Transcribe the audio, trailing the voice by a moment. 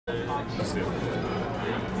Let's do it.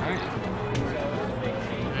 Alright,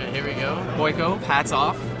 here we go. Boiko, hats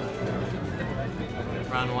off.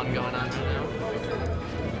 Round 1 going on right now.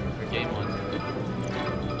 Or game 1.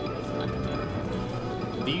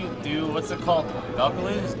 Do you do, what's it called? Falco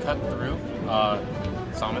lasers cut through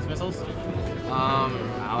Samus missiles?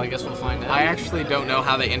 I guess we'll find out. I actually don't know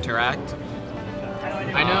how they interact.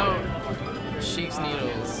 I know Sheik's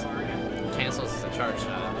needles cancels the charge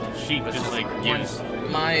shot. Sheik just like gives.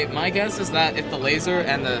 My guess is that if the laser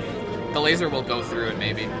and the laser will go through it,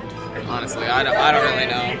 maybe. Honestly, I don't really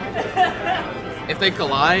know. If they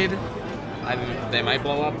collide, they might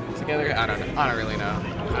blow up together. I don't really know.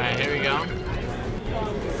 All right, here we go.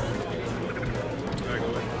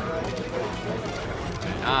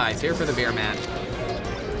 Ah, he's here for the beer man.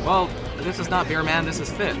 Well, this is not beer man. This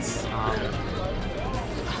is Fitz.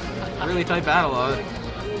 Really tight battle.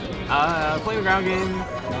 Playing a ground game.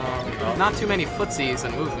 Not too many footsies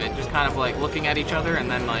and movement. Just kind of like looking at each other and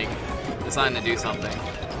then like deciding to do something.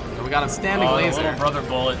 So we got a standing laser. Little brother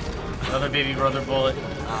bullet. Another baby brother bullet.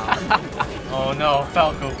 Oh no,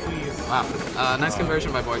 Falco, please. Wow. Nice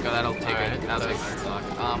conversion by Boiko. That'll take it. That'll take our stock.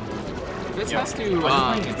 Fitz has to.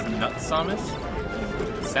 It's nuts, Samus.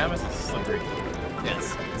 Samus is slippery.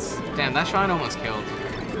 Yes. Damn, that shine almost killed.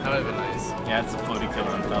 That would have been nice. Yeah, it's a floaty kill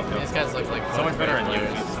on Falco. These guys look like So much better in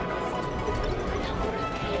Yoshi's.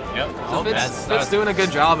 Yep. So Fitz doing a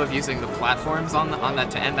good job of using the platforms on that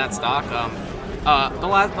to end that stock. The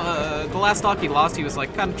last stock he lost, he was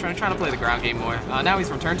like kind of trying to play the ground game more. Now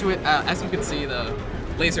he's returned to it. As you can see, the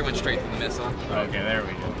laser went straight through the missile. Okay, there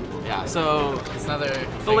we go. Yeah. So it's another.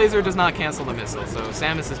 The laser does not cancel the missile. So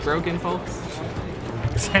Samus is broken, folks.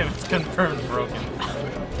 Samus confirmed broken.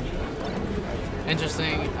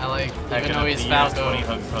 Interesting. I like, even though he's Falco,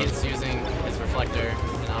 he's using his reflector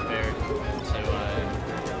and up air to,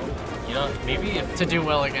 you know, maybe if to do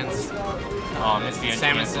well against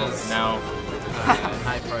Samus's now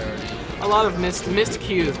high priority. A lot of missed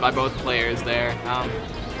cues by both players there.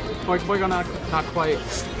 Boiko not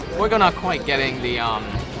quite getting the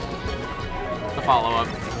follow up,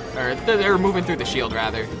 or they're moving through the shield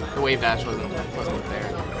rather. The wave dash wasn't there.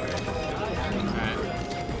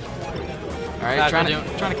 All right, trying to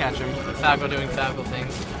catch him. Falco doing Falco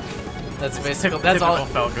things. That's basically typical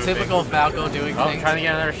Falco doing things. Trying to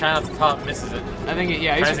get another shine off the top, misses it. I think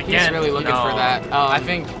he's really looking for that. I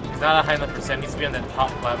think he's not a high enough percent. Needs to be on that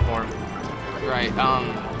top platform. Right.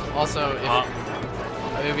 Also,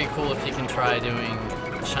 it would be cool if you can try doing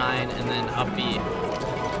shine and then upbeat.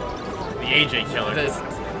 The AJ killer.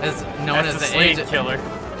 As known as the AJ killer.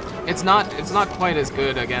 It's not quite as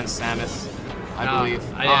good against Samus. I believe.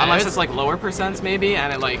 Unless it's like lower percents maybe,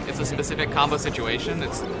 and it's a specific combo situation.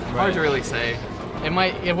 It's hard to really say.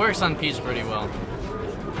 It works on Peach pretty well.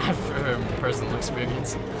 From personal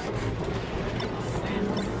experience.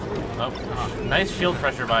 Nice shield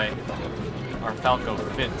pressure by our Falco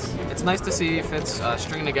Fitz. It's nice to see Fitz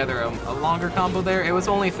string together a longer combo there. It was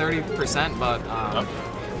only 30%, but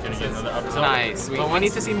nice. We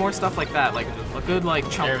need to see more stuff like that, like a good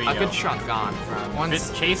chunk, good chunk gone from. Fitz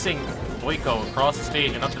chasing Boiko across the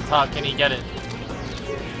stage and up the top. Can he get it?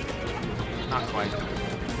 Not quite.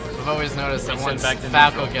 I've always noticed that once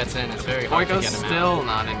Falco gets in, it's very hard to get him out. Boiko's still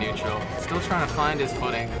not in neutral. Still trying to find his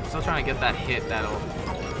footing. Still trying to get that hit that'll,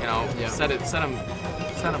 set him.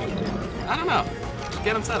 I don't know.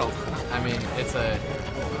 Get him settled. I mean, it's a.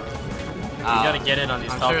 You gotta get in on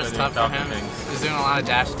these top things. He's doing a lot of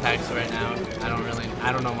dash attacks right now.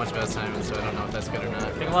 I don't know much about Simon, so I don't know if that's good or not.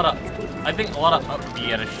 I think a lot of up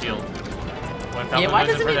B at a shield. When Falco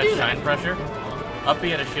goes in for that shine pressure, up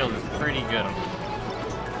B at a shield is pretty good.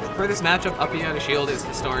 For this matchup, up B at a shield is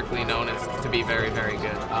historically known to be very, very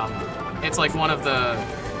good. It's like one of the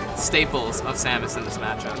staples of Samus in this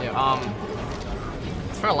matchup. Yeah.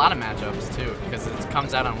 It's for a lot of matchups too, because it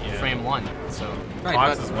comes out on frame 1. So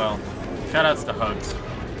Fox as well. Shoutouts to Hugs.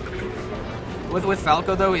 With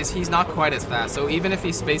Falco though, he's not quite as fast. So even if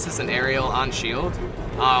he spaces an aerial on shield,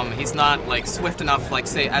 he's not swift enough,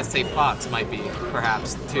 say Fox might be,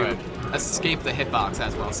 perhaps, to escape the hitbox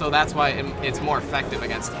as well. So that's why it's more effective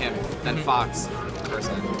against him than Fox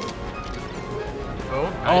personally.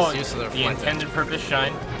 Nice use of the intended purpose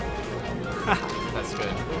shine. That's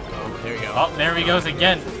good. Oh, there we go. Oh, there he goes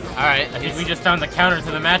again. All right. I think we just found the counter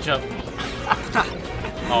to the matchup.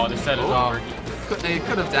 This set is over. They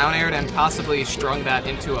could have down aired and possibly strung that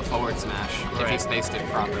into a forward smash if he spaced it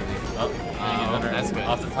properly. That's good.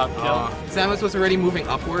 Off the top kill. Samus was already moving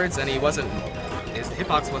upwards, and his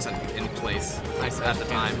hitbox wasn't in place at the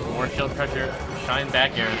time. More shield pressure, shine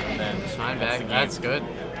back air, and then shine back. That's good.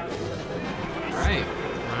 All right.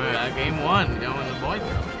 Game 1 going to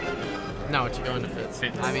Boiko. No, to go into Fitz.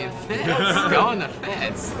 Fitz. I mean, Fitz going to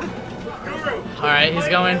Fitz. Alright, he's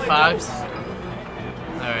going Fox.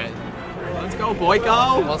 Alright. Let's go,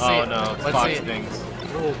 Boiko. We'll see. Oh no, Let's Fox see. things.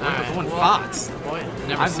 Oh, Alright, going well, Fox. Boy,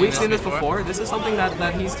 We've seen this before. This is something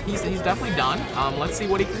that he's definitely done. Let's see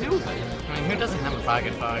what he can do with it. I mean, who doesn't have a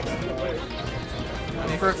pocket Fox? I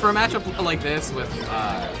mean, for a matchup like this with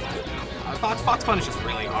Fox Punch is just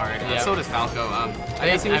really hard. Yeah. So does Falco. I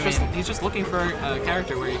guess he's just looking for a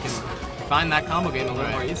character where you can find that combo game a little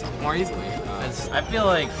more easily. I feel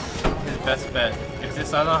like his best bet, if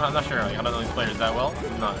this, I'm not sure, like, I don't know these players that well,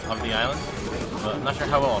 not of the island, but I'm not sure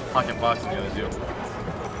how well a pocket box is going to do.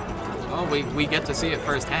 Well, we get to see it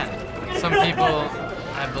firsthand. Some people,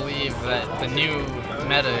 I believe that the new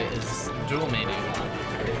meta is dual mating.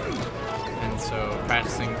 And so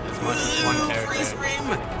practicing as much as one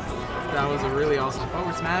character. That was a really awesome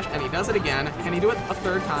forward smash, and he does it again. Can he do it a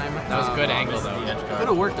third time? That was a good angle, though. Could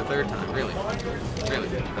have worked a third time, really. Really.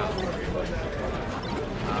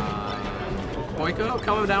 Boiko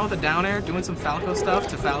coming down with a down air, doing some Falco stuff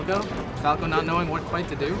to Falco. Falco not knowing what quite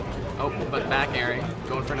to do. Oh, but back airing,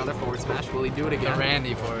 going for another forward smash. Will he do it again? The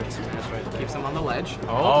Randy forward smash right there. Keeps him on the ledge.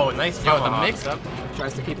 Oh, nice Yo, tomahawk. the mix-up.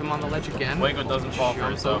 Tries to keep him on the ledge again. Boiko doesn't fall for it,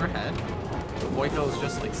 Jumps so. overhead. Boiko's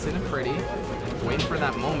just like sitting pretty, waiting for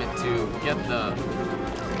that moment to get the...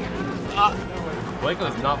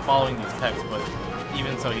 Boiko is not following these techs, but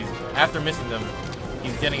even so, after missing them,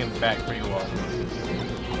 he's getting them back pretty well.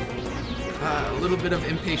 A little bit of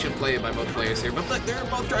impatient play by both players here, but look, they're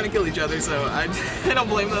both trying to kill each other, so I don't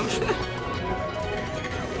blame them.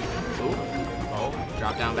 Oh,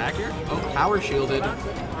 drop down back here. Oh, power shielded,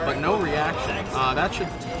 but no reaction. That should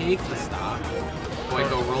take the stock.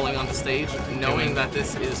 Boiko rolling on the stage, knowing that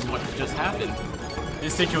this is what just happened.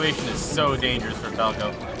 This situation is so dangerous for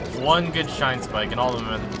Falco. One good shine spike and all the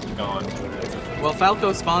momentum gone. Well,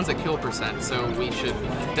 Falco spawns at kill percent, so we should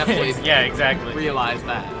definitely yeah, exactly. realize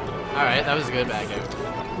that. Alright, that was a good back air.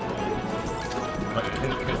 But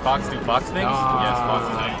can Fox do Fox things? Yes, Fox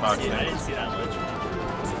is doing Fox things. I didn't see that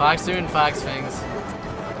much. Fox doing Fox things.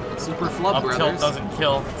 Super flub, Up tilt brothers. doesn't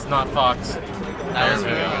kill. It's not Fox. That was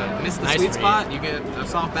There we very go. good. Miss the Nice sweet read. spot, you get a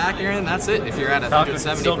soft back air, and that's it. If you're at Falco can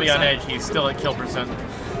 170%. still be on edge. He's still at kill percent.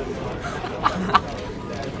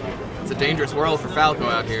 It's a dangerous world for Falco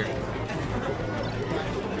out here.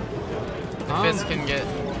 Fitz can get...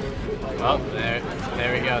 Oh,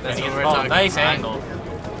 There we go. That's and he what gets we're ball. talking Nice about. angle.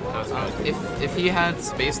 That was good. If he had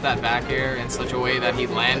spaced that back air in such a way that he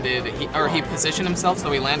landed, he positioned himself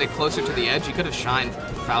so he landed closer to the edge, he could have shined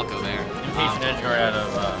Falco there. Impatient edge guard out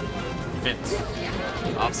of Fitz.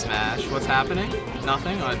 Up smash. What's happening?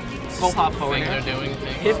 Nothing. Full hop forward Thing air. they're doing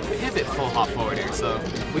thing. Pivot full hop forward here, so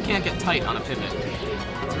we can't get tight on a pivot.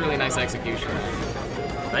 It's a really nice execution.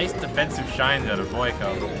 Nice defensive shines out of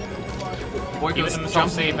Boiko. Boiko's Keeping himself jumping,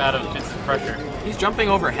 safe out of Fitz's pressure. he's jumping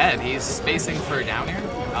overhead. He's spacing for a down air,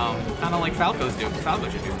 kind of like Falco's do. Falco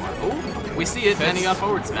should do more. Oh, we see it, and he got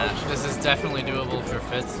forward smash. This is definitely doable for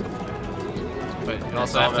Fitz. But you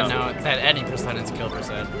also have to know that any percent is kill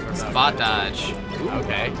percent. for Spot Falco. dodge. Ooh,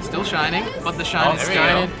 Okay. still shining, but the shine Oh, is there we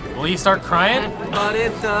shining. go. Will he start crying? But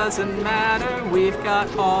it doesn't matter, we've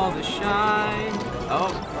got all the shine.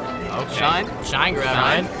 Oh, Okay. Shine? Shine grab.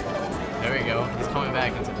 Shine. There we go. He's coming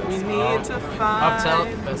back into we this. need to Up find.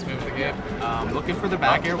 tilt. Best move of the game. Looking for the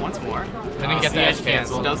back air once more. Didn't get the edge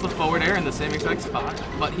cancel. Does the forward air in the same exact spot,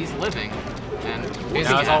 but he's living. And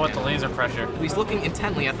Now it's all with the laser pressure. he's looking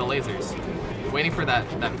intently at the lasers, waiting for that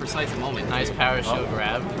precise moment. Nice power shield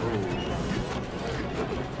grab.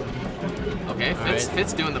 Okay, Fitz, Alright.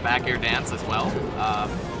 Fitz doing the back air dance as well.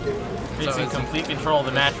 Fitz So in it's- complete control of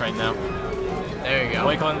the match right now. There you go.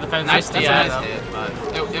 Boiko on the defense. Nice That's a DI. nice hit, but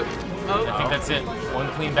I think that's it. One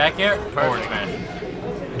clean back air, forward smash.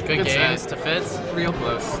 Good Good games set. to Fitz. real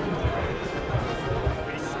close.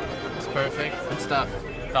 It's perfect. Good stuff.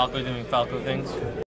 Falco doing Falco things.